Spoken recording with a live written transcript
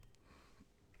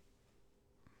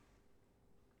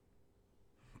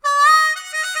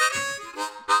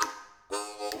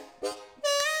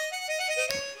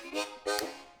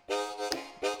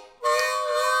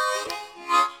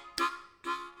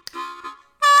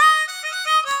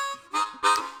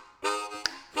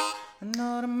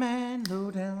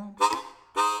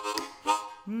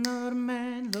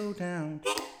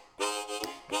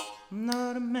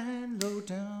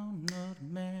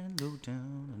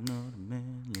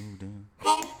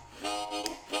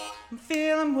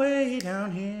feeling way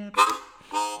down here.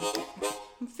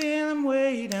 I'm feeling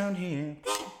way down here.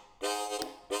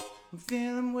 I'm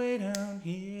feeling way down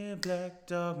here. Black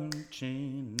dog and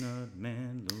chain, nut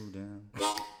man low down.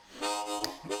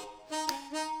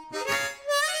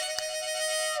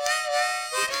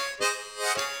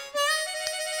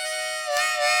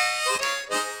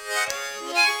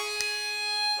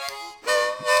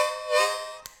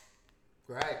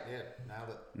 Great, yeah, nailed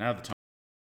it. Now the time.